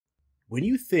When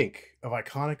you think of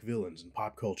iconic villains in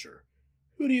pop culture,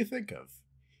 who do you think of?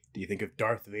 Do you think of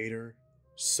Darth Vader,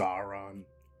 Sauron,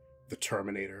 the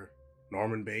Terminator,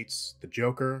 Norman Bates, the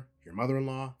Joker, your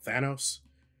mother-in-law, Thanos?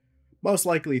 Most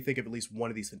likely you think of at least one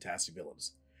of these fantastic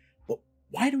villains. But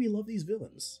why do we love these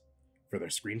villains? For their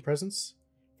screen presence?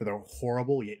 For their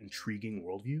horrible yet intriguing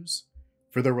worldviews?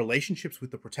 For their relationships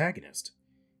with the protagonist?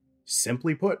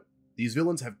 Simply put, these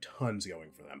villains have tons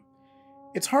going for them.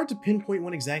 It's hard to pinpoint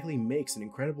what exactly makes an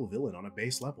incredible villain on a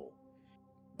base level.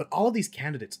 But all of these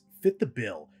candidates fit the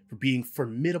bill for being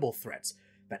formidable threats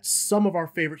that some of our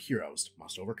favorite heroes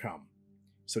must overcome.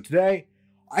 So today,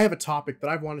 I have a topic that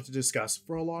I've wanted to discuss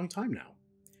for a long time now.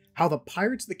 How the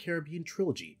Pirates of the Caribbean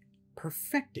trilogy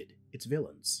perfected its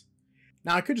villains.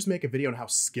 Now, I could just make a video on how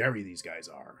scary these guys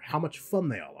are, how much fun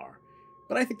they all are,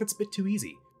 but I think that's a bit too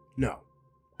easy. No.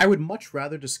 I would much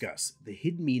rather discuss the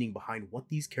hidden meaning behind what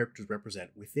these characters represent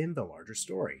within the larger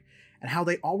story, and how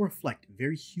they all reflect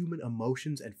very human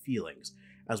emotions and feelings,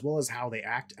 as well as how they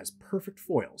act as perfect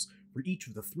foils for each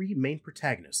of the three main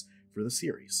protagonists for the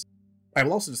series. I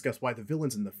will also discuss why the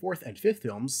villains in the fourth and fifth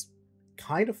films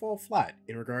kind of fall flat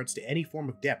in regards to any form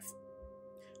of depth.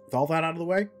 With all that out of the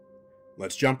way,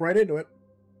 let's jump right into it.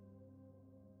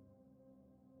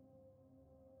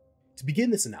 To begin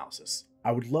this analysis,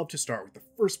 I would love to start with the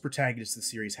first protagonist the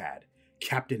series had,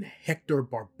 Captain Hector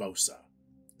Barbossa.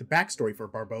 The backstory for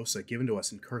Barbossa given to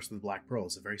us in Curse of the Black Pearl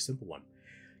is a very simple one.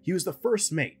 He was the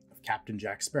first mate of Captain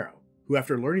Jack Sparrow, who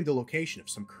after learning the location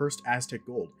of some cursed Aztec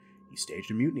gold, he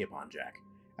staged a mutiny upon Jack.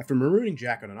 After marooning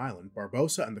Jack on an island,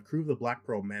 Barbossa and the crew of the Black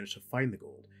Pearl managed to find the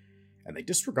gold, and they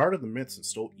disregarded the myths and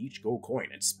stole each gold coin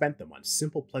and spent them on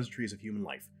simple pleasantries of human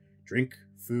life. Drink,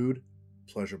 food,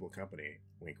 pleasurable company,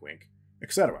 wink wink,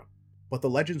 etc. But the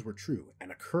legends were true,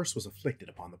 and a curse was afflicted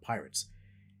upon the pirates.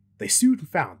 They soon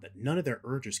found that none of their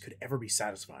urges could ever be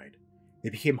satisfied. They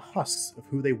became husks of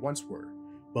who they once were,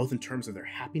 both in terms of their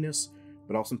happiness,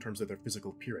 but also in terms of their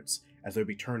physical appearance, as they would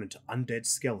be turned into undead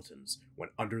skeletons when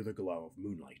under the glow of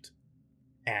moonlight.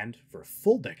 And, for a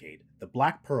full decade, the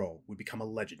Black Pearl would become a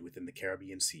legend within the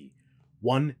Caribbean Sea,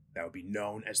 one that would be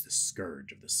known as the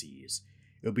Scourge of the Seas.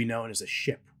 It would be known as a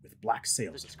ship with black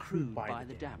sails that's crewed by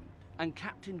the damned, and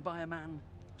captained by a man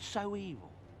so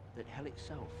evil that hell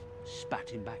itself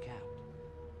spat him back out.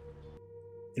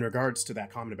 In regards to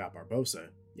that comment about Barbossa,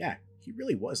 yeah, he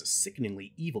really was a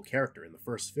sickeningly evil character in the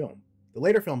first film. The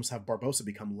later films have Barbossa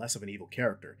become less of an evil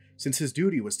character, since his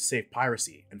duty was to save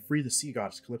piracy and free the sea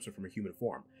goddess Calypso from her human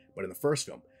form, but in the first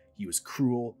film, he was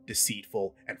cruel,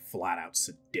 deceitful, and flat-out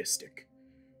sadistic.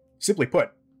 Simply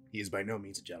put, he is by no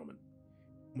means a gentleman.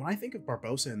 When I think of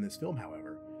Barbossa in this film,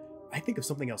 however, I think of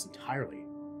something else entirely.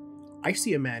 I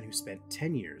see a man who spent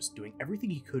 10 years doing everything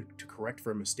he could to correct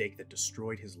for a mistake that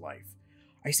destroyed his life.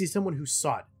 I see someone who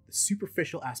sought the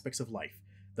superficial aspects of life,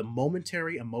 the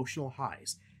momentary emotional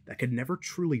highs that could never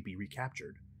truly be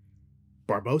recaptured.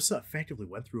 Barbossa effectively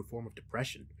went through a form of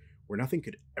depression where nothing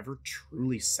could ever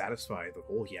truly satisfy the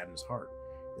hole he had in his heart.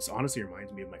 This honestly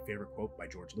reminds me of my favorite quote by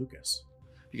George Lucas.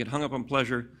 If you get hung up on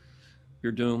pleasure,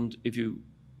 you're doomed. If you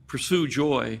pursue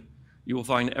joy, you will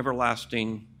find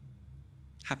everlasting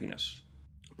happiness.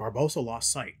 Barbossa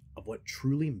lost sight of what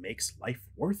truly makes life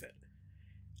worth it.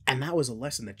 And that was a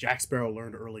lesson that Jack Sparrow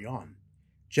learned early on.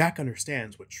 Jack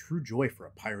understands what true joy for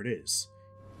a pirate is.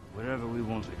 Wherever we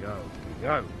want to go, we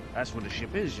go. That's what a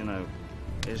ship is, you know.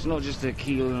 It's not just a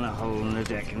keel and a hull and a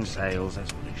deck and sails.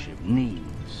 That's what a ship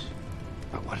needs.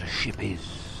 But what a ship is,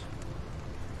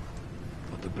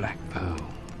 what the Black Pearl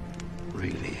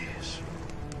really is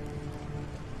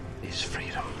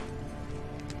freedom.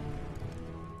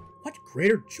 What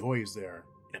greater joy is there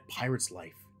in a pirate's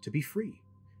life to be free?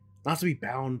 Not to be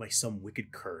bound by some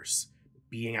wicked curse, but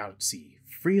being out at sea,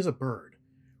 free as a bird,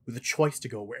 with a choice to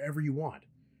go wherever you want.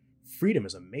 Freedom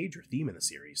is a major theme in the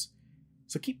series,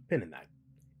 so keep a pin in that.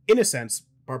 In a sense,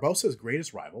 Barbossa's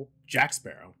greatest rival, Jack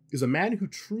Sparrow, is a man who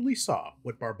truly saw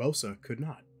what Barbossa could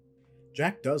not.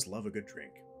 Jack does love a good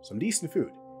drink, some decent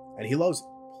food, and he loves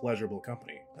pleasurable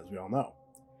company, as we all know.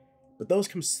 But those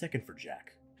come second for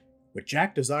Jack. What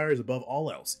Jack desires above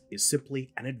all else is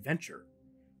simply an adventure.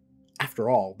 After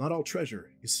all, not all treasure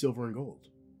is silver and gold.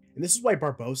 And this is why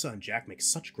Barbossa and Jack make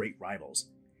such great rivals.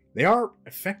 They are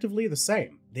effectively the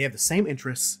same. They have the same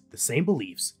interests, the same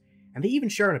beliefs, and they even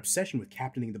share an obsession with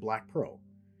captaining the Black Pearl.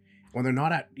 When they're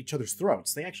not at each other's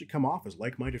throats, they actually come off as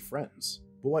like-minded friends.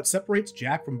 But what separates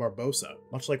Jack from Barbossa,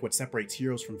 much like what separates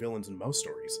heroes from villains in most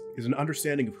stories, is an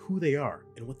understanding of who they are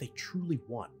and what they truly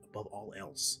want above all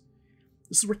else.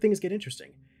 This is where things get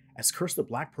interesting, as Curse of the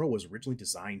Black Pearl was originally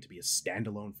designed to be a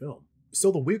standalone film, so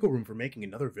the wiggle room for making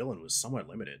another villain was somewhat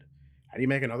limited. How do you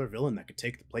make another villain that could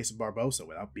take the place of Barbossa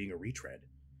without being a retread?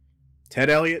 Ted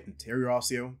Elliott and Terry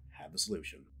Rossio have the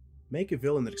solution. Make a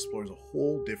villain that explores a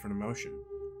whole different emotion: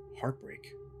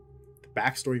 heartbreak. The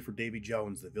backstory for Davy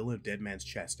Jones, the villain of Dead Man's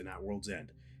Chest in At World's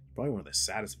End, is probably one of the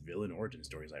saddest villain origin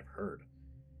stories I've heard.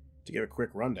 To give a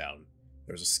quick rundown,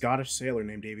 there was a Scottish sailor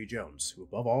named Davy Jones, who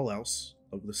above all else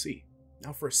loved the sea.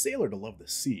 Now, for a sailor to love the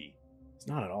sea, it's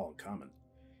not at all uncommon.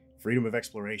 Freedom of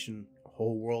exploration, a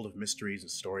whole world of mysteries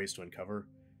and stories to uncover.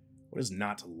 What is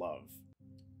not to love?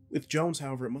 With Jones,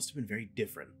 however, it must have been very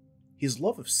different. His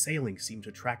love of sailing seemed to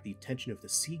attract the attention of the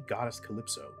sea goddess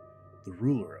Calypso, the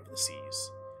ruler of the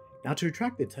seas. Now, to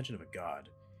attract the attention of a god,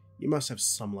 you must have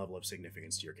some level of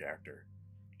significance to your character.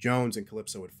 Jones and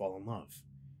Calypso would fall in love,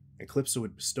 and Calypso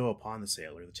would bestow upon the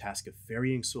sailor the task of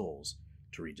ferrying souls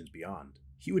to regions beyond.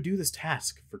 He would do this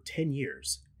task for 10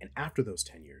 years, and after those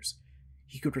 10 years,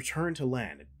 he could return to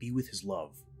land and be with his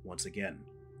love once again.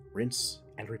 Rinse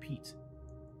and repeat.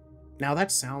 Now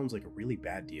that sounds like a really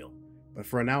bad deal, but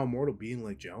for a now immortal being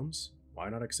like Jones, why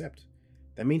not accept?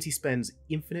 That means he spends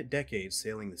infinite decades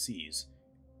sailing the seas,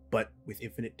 but with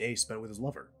infinite days spent with his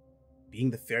lover. Being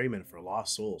the ferryman for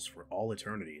lost souls for all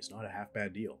eternity is not a half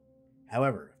bad deal.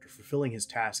 However, after fulfilling his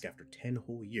task after 10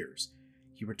 whole years,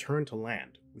 he returned to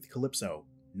land, with Calypso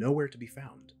nowhere to be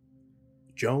found.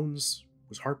 Jones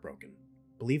was heartbroken,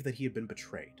 believed that he had been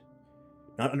betrayed,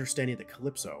 not understanding that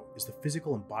Calypso is the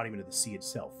physical embodiment of the sea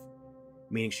itself,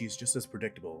 meaning she's just as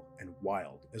predictable and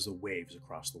wild as the waves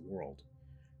across the world.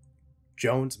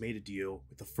 Jones made a deal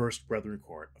with the First Brethren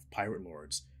Court of Pirate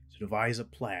Lords to devise a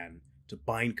plan to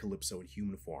bind Calypso in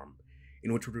human form,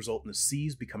 in which would result in the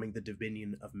seas becoming the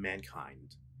dominion of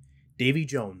mankind. Davy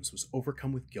Jones was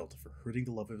overcome with guilt for hurting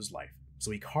the love of his life,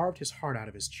 so he carved his heart out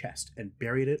of his chest and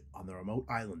buried it on the remote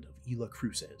island of Isla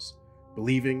Cruces,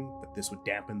 believing that this would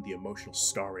dampen the emotional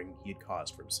scarring he had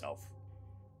caused for himself,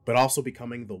 but also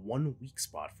becoming the one weak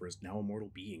spot for his now immortal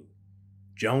being.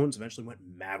 Jones eventually went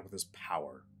mad with his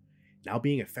power, now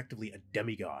being effectively a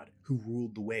demigod who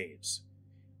ruled the waves.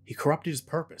 He corrupted his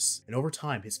purpose, and over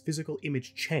time his physical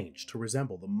image changed to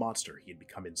resemble the monster he had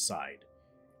become inside.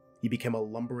 He became a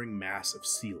lumbering mass of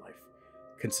sea life,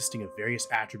 consisting of various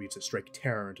attributes that strike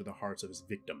terror into the hearts of his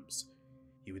victims.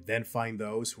 He would then find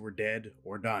those who were dead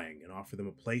or dying and offer them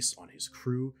a place on his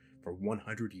crew for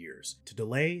 100 years, to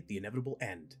delay the inevitable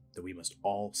end that we must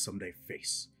all someday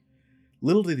face.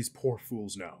 Little did these poor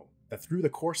fools know that through the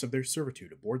course of their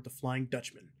servitude aboard the Flying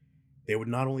Dutchman, they would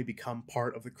not only become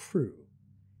part of the crew,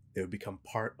 they would become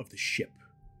part of the ship.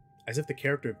 As if the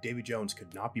character of Davy Jones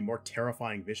could not be more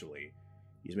terrifying visually,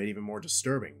 he's made even more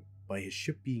disturbing by his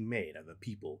ship being made out of the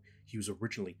people he was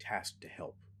originally tasked to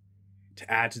help.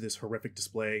 To add to this horrific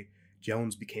display,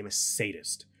 Jones became a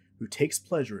sadist who takes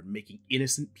pleasure in making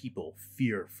innocent people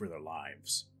fear for their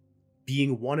lives.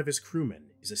 Being one of his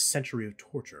crewmen is a century of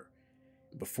torture,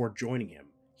 and before joining him,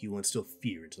 he will instill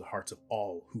fear into the hearts of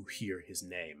all who hear his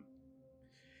name.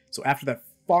 So after that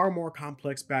far more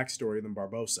complex backstory than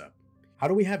Barbossa, how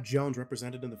do we have Jones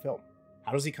represented in the film?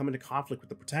 How does he come into conflict with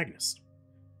the protagonist?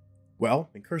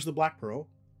 Well, in Curse of the Black Pearl,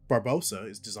 Barbossa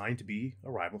is designed to be a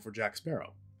rival for Jack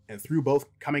Sparrow. And through both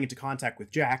coming into contact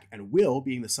with Jack and Will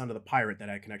being the son of the pirate that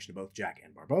had a connection to both Jack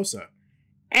and Barbossa,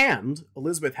 and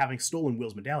Elizabeth having stolen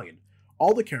Will's medallion,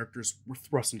 all the characters were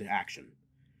thrust into action.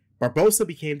 Barbossa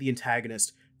became the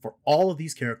antagonist for all of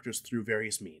these characters through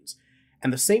various means,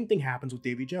 and the same thing happens with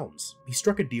Davy Jones. He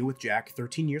struck a deal with Jack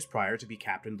 13 years prior to be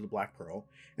captain of the Black Pearl,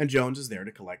 and Jones is there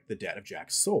to collect the debt of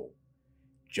Jack's soul.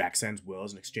 Jack sends Will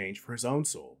as an exchange for his own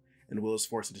soul, and Will is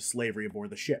forced into slavery aboard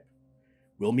the ship.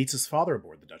 Will meets his father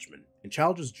aboard the Dutchman, and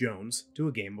challenges Jones to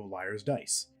a game of liar's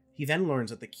dice. He then learns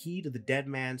that the key to the dead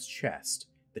man's chest,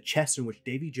 the chest in which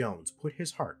Davy Jones put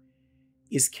his heart,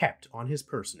 is kept on his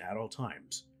person at all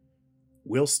times.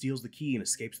 Will steals the key and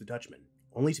escapes the Dutchman,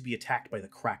 only to be attacked by the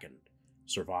Kraken,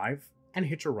 survive, and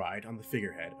hitch a ride on the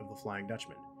figurehead of the Flying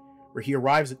Dutchman, where he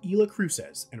arrives at Isla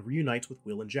Cruces and reunites with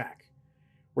Will and Jack,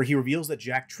 where he reveals that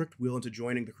Jack tricked Will into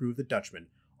joining the crew of the Dutchman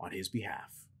on his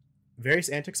behalf. Various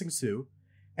antics ensue,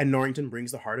 and Norrington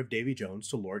brings the heart of Davy Jones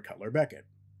to Lord Cutler Beckett,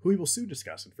 who we will soon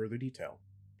discuss in further detail.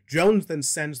 Jones then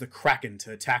sends the Kraken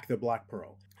to attack the Black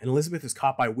Pearl, and Elizabeth is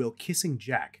caught by Will kissing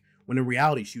Jack, when in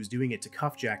reality she was doing it to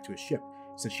cuff Jack to his ship,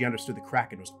 since she understood the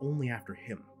Kraken was only after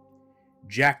him.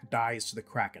 Jack dies to the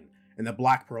Kraken, and the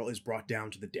Black Pearl is brought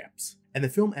down to the depths, and the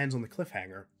film ends on the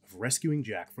cliffhanger of rescuing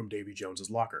Jack from Davy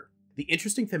Jones's locker. The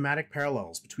interesting thematic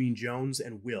parallels between Jones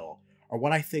and Will are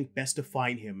what I think best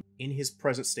define him in his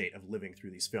present state of living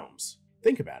through these films.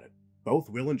 Think about it. Both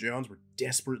Will and Jones were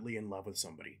desperately in love with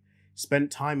somebody, spent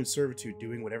time in servitude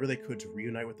doing whatever they could to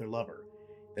reunite with their lover,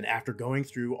 Then after going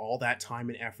through all that time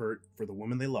and effort for the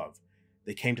woman they love,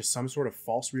 they came to some sort of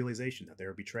false realization that they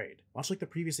were betrayed. Much like the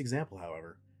previous example,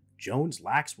 however, Jones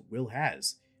lacks what Will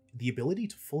has, the ability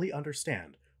to fully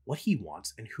understand what he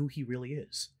wants and who he really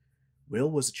is. Will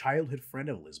was a childhood friend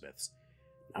of Elizabeth's.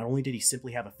 Not only did he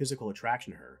simply have a physical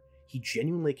attraction to her, he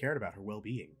genuinely cared about her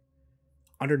well-being.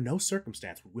 Under no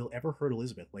circumstance would Will ever hurt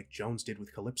Elizabeth like Jones did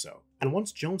with Calypso, and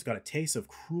once Jones got a taste of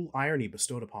cruel irony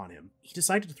bestowed upon him, he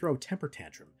decided to throw a temper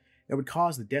tantrum that would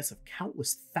cause the deaths of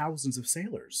countless thousands of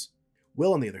sailors.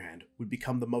 Will, on the other hand, would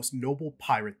become the most noble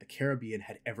pirate the Caribbean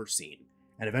had ever seen,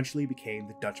 and eventually became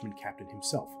the Dutchman captain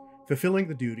himself, fulfilling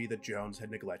the duty that Jones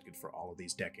had neglected for all of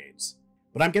these decades.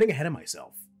 But I'm getting ahead of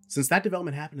myself, since that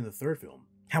development happened in the third film.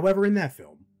 However, in that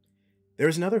film, there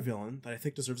is another villain that I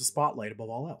think deserves a spotlight above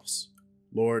all else.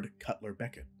 Lord Cutler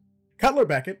Beckett. Cutler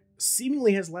Beckett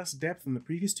seemingly has less depth than the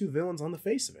previous two villains on the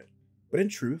face of it, but in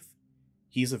truth,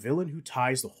 he is a villain who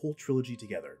ties the whole trilogy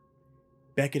together.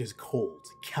 Beckett is cold,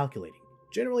 calculating,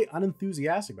 generally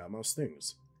unenthusiastic about most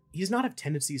things. He does not have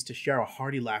tendencies to share a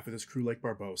hearty laugh with his crew like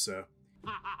Barbossa.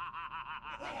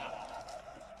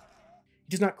 He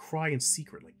does not cry in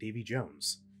secret like Davy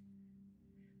Jones.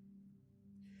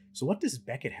 So what does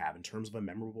Beckett have in terms of a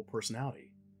memorable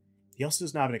personality? He also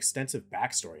does not have an extensive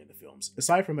backstory in the films,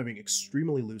 aside from having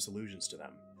extremely loose allusions to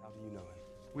them. How do you know him?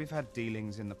 We've had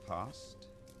dealings in the past,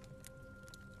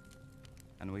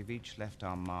 and we've each left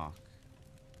our mark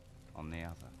on the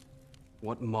other.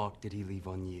 What mark did he leave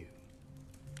on you?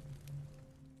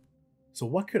 So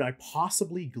what could I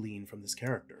possibly glean from this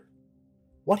character?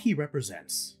 What he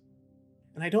represents.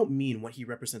 And I don't mean what he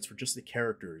represents for just the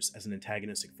characters as an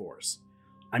antagonistic force.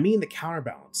 I mean the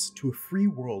counterbalance to a free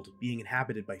world being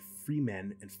inhabited by free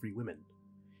men and free women.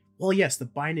 Well, yes, the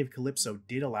binding of Calypso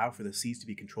did allow for the seas to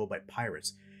be controlled by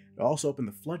pirates, it also opened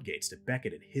the floodgates to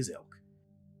Beckett and his ilk.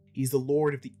 He's the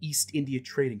lord of the East India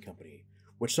Trading Company,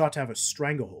 which sought to have a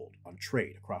stranglehold on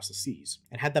trade across the seas,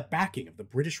 and had the backing of the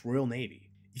British Royal Navy.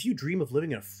 If you dream of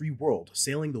living in a free world,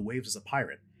 sailing the waves as a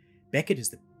pirate, Beckett is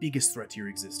the biggest threat to your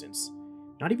existence.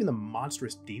 Not even the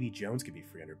monstrous Davy Jones could be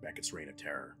free under Beckett's reign of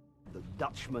terror. The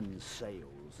Dutchman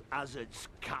sails as its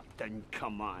captain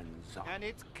commands. And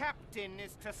its captain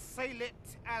is to sail it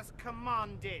as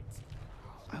commanded.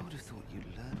 I would have thought you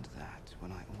learned that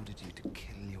when I ordered you to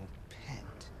kill your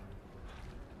pet.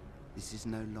 This is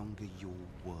no longer your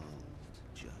world,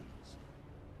 Jones.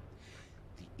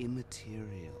 The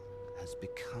immaterial has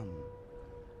become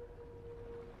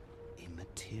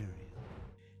immaterial.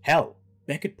 Hell,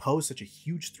 Beckett posed such a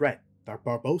huge threat that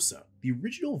Barbossa, the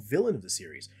original villain of the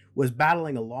series, was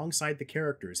battling alongside the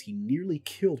characters he nearly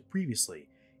killed previously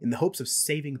in the hopes of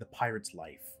saving the pirate's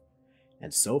life.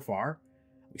 And so far,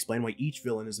 I've explained why each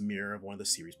villain is a mirror of one of the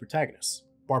series' protagonists.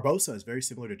 Barbossa is very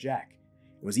similar to Jack,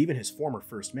 and was even his former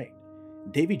first mate.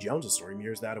 Davy Jones' story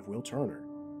mirrors that of Will Turner,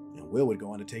 and Will would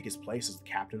go on to take his place as the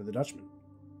captain of the Dutchman.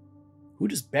 Who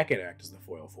does Beckett act as the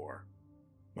foil for?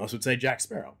 Most would say Jack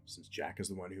Sparrow, since Jack is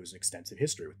the one who has an extensive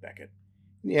history with Beckett.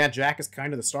 And yeah, Jack is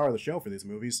kind of the star of the show for these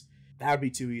movies. That would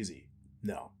be too easy.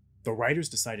 No, the writers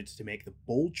decided to make the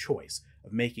bold choice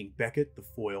of making Beckett the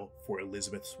foil for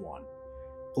Elizabeth Swann.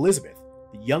 Elizabeth,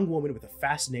 the young woman with a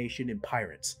fascination in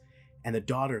pirates, and the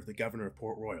daughter of the governor of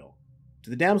Port Royal. To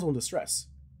the damsel in distress,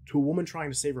 to a woman trying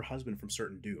to save her husband from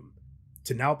certain doom,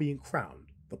 to now being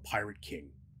crowned the Pirate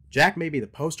King. Jack may be the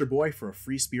poster boy for a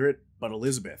free spirit, but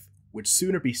Elizabeth would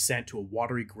sooner be sent to a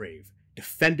watery grave,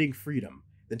 defending freedom,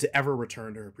 than to ever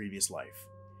return to her previous life.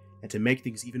 And to make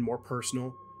things even more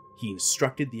personal, he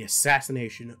instructed the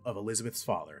assassination of Elizabeth's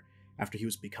father after he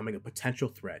was becoming a potential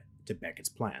threat to Beckett's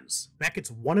plans.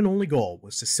 Beckett's one and only goal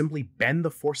was to simply bend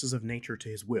the forces of nature to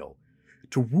his will,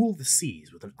 to rule the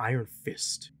seas with an iron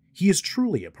fist. He is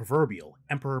truly a proverbial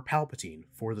Emperor Palpatine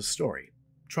for the story.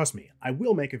 Trust me, I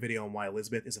will make a video on why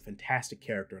Elizabeth is a fantastic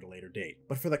character at a later date,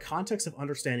 but for the context of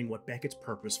understanding what Beckett's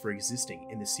purpose for existing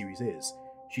in this series is,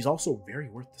 she's also very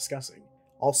worth discussing.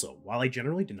 Also, while I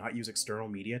generally do not use external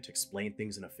media to explain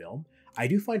things in a film, I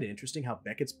do find it interesting how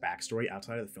Beckett's backstory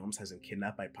outside of the films has him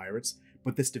kidnapped by pirates,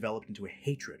 but this developed into a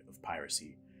hatred of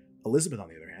piracy. Elizabeth, on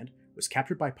the other hand, was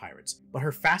captured by pirates, but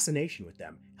her fascination with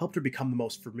them helped her become the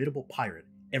most formidable pirate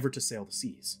ever to sail the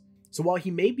seas. So while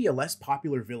he may be a less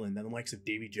popular villain than the likes of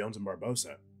Davy Jones and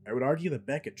Barbossa, I would argue that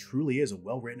Beckett truly is a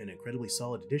well-written and incredibly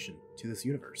solid addition to this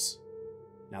universe.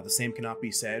 Now, the same cannot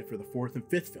be said for the fourth and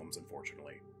fifth films,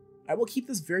 unfortunately. I will keep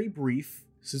this very brief,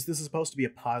 since this is supposed to be a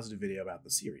positive video about the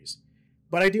series,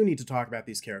 but I do need to talk about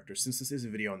these characters since this is a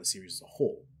video on the series as a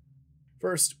whole.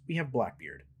 First, we have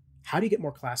Blackbeard. How do you get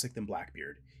more classic than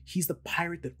Blackbeard? He's the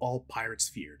pirate that all pirates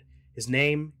feared, His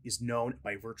name is known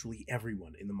by virtually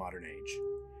everyone in the modern age.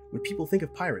 When people think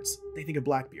of pirates, they think of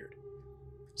Blackbeard.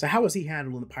 So how was he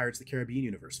handled in the Pirates of the Caribbean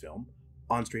universe film,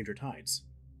 On Stranger Tides?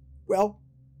 Well,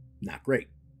 not great.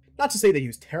 Not to say that he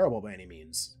was terrible by any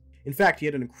means. In fact, he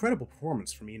had an incredible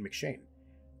performance from Ian McShane.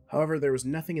 However, there was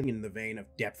nothing in the vein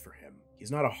of depth for him.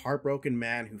 He's not a heartbroken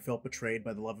man who felt betrayed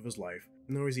by the love of his life,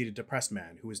 nor is he a depressed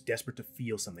man who is desperate to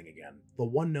feel something again. The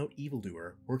one-note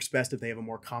evildoer works best if they have a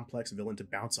more complex villain to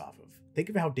bounce off of. Think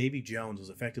of how Davy Jones was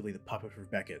effectively the puppet for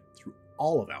Beckett through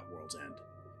all of Outworld's End.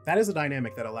 That is a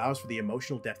dynamic that allows for the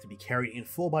emotional depth to be carried in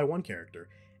full by one character,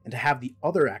 and to have the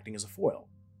other acting as a foil.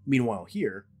 Meanwhile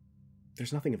here,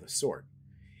 there's nothing of the sort.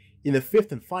 In the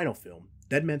fifth and final film,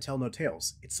 Dead Men Tell No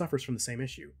Tales, it suffers from the same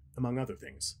issue, among other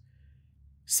things.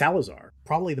 Salazar,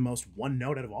 probably the most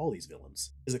one-note out of all these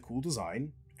villains, is a cool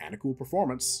design and a cool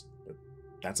performance, but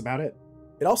that's about it.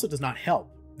 It also does not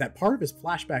help that part of his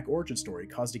flashback origin story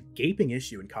caused a gaping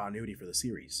issue in continuity for the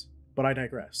series, but I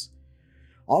digress.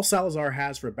 All Salazar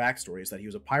has for a backstory is that he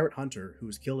was a pirate hunter who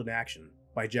was killed in action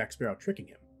by Jack Sparrow tricking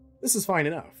him. This is fine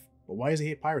enough, but why does he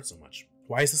hate pirates so much?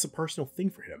 Why is this a personal thing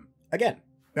for him? Again,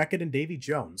 Beckett and Davy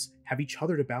Jones have each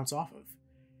other to bounce off of,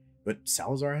 but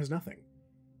Salazar has nothing.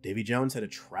 Davy Jones had a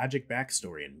tragic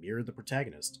backstory and mirrored the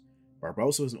protagonist.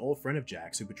 Barbossa was an old friend of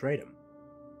Jack's who betrayed him.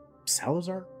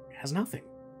 Salazar has nothing.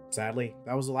 Sadly,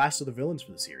 that was the last of the villains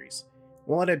for the series.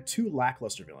 While it had two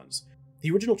lackluster villains,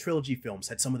 the original trilogy films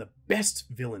had some of the best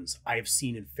villains I have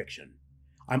seen in fiction.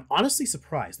 I'm honestly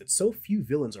surprised that so few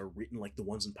villains are written like the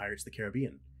ones in Pirates of the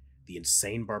Caribbean. The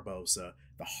insane Barbossa,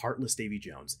 the heartless Davy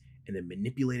Jones, and the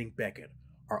manipulating Beckett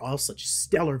are all such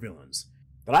stellar villains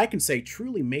that I can say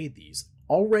truly made these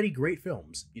already great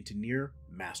films into near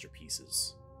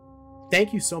masterpieces.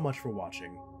 Thank you so much for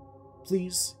watching.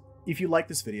 Please, if you like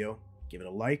this video, give it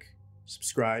a like,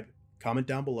 subscribe, comment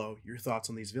down below your thoughts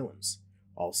on these villains.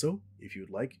 Also, if you would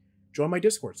like, join my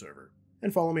Discord server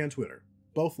and follow me on Twitter.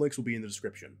 Both links will be in the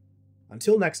description.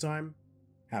 Until next time,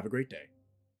 have a great day.